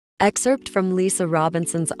Excerpt from Lisa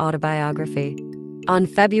Robinson's autobiography. On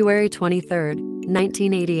February 23,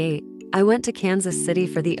 1988, I went to Kansas City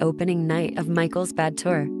for the opening night of Michael's Bad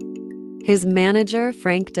Tour. His manager,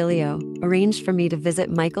 Frank DiLeo, arranged for me to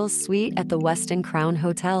visit Michael's suite at the Westin Crown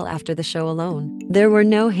Hotel after the show alone. There were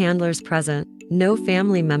no handlers present, no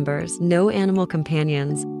family members, no animal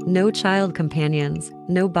companions, no child companions,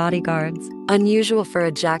 no bodyguards, unusual for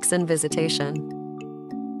a Jackson visitation.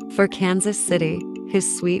 For Kansas City,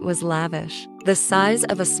 his suite was lavish, the size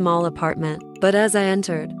of a small apartment, but as I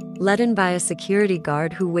entered, let in by a security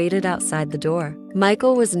guard who waited outside the door,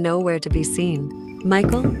 Michael was nowhere to be seen.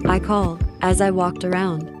 "Michael?" I called, as I walked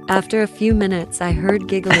around. After a few minutes, I heard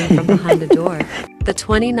giggling from behind a door. The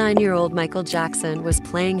 29-year-old Michael Jackson was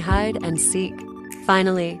playing hide and seek.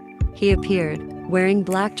 Finally, he appeared, wearing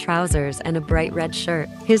black trousers and a bright red shirt,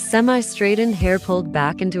 his semi-straightened hair pulled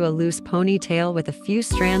back into a loose ponytail with a few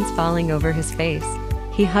strands falling over his face.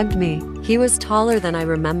 He hugged me. He was taller than I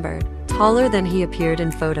remembered, taller than he appeared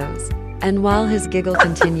in photos. And while his giggle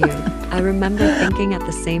continued, I remember thinking at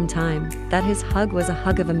the same time that his hug was a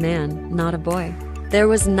hug of a man, not a boy. There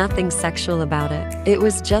was nothing sexual about it. It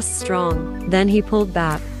was just strong. Then he pulled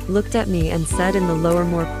back, looked at me and said in the lower,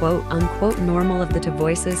 more quote-unquote normal of the two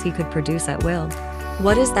voices he could produce at will,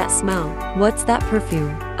 "What is that smell? What's that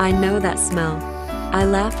perfume? I know that smell." I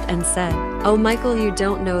laughed and said, "Oh Michael, you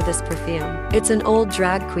don't know this perfume. It's an old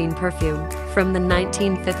drag queen perfume from the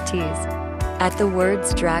 1950s. At the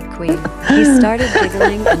words drag queen, he started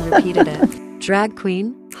giggling and repeated it. "Drag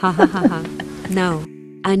queen? Ha ha ha ha. No,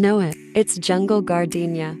 I know it. It's Jungle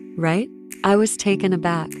Gardenia, right?" I was taken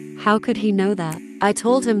aback. How could he know that? I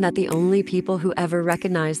told him that the only people who ever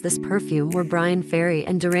recognized this perfume were Brian Ferry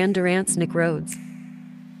and Duran Duran's Nick Rhodes.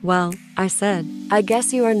 "Well," I said, "I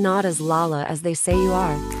guess you are not as Lala as they say you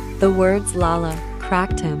are." The words Lala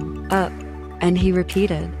cracked him up, and he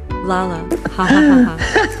repeated, "Lala, ha ha ha ha."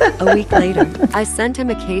 A week later, I sent him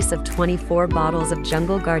a case of 24 bottles of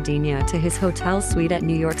Jungle Gardenia to his hotel suite at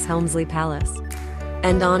New York's Helmsley Palace.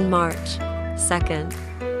 And on March 2nd,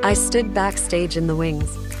 I stood backstage in the wings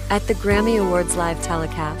at the Grammy Awards live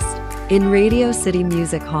telecast in Radio City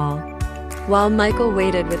Music Hall, while Michael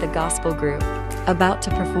waited with a gospel group about to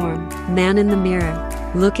perform. Man in the mirror,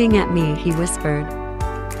 looking at me, he whispered,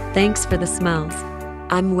 "Thanks for the smells.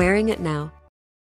 I'm wearing it now."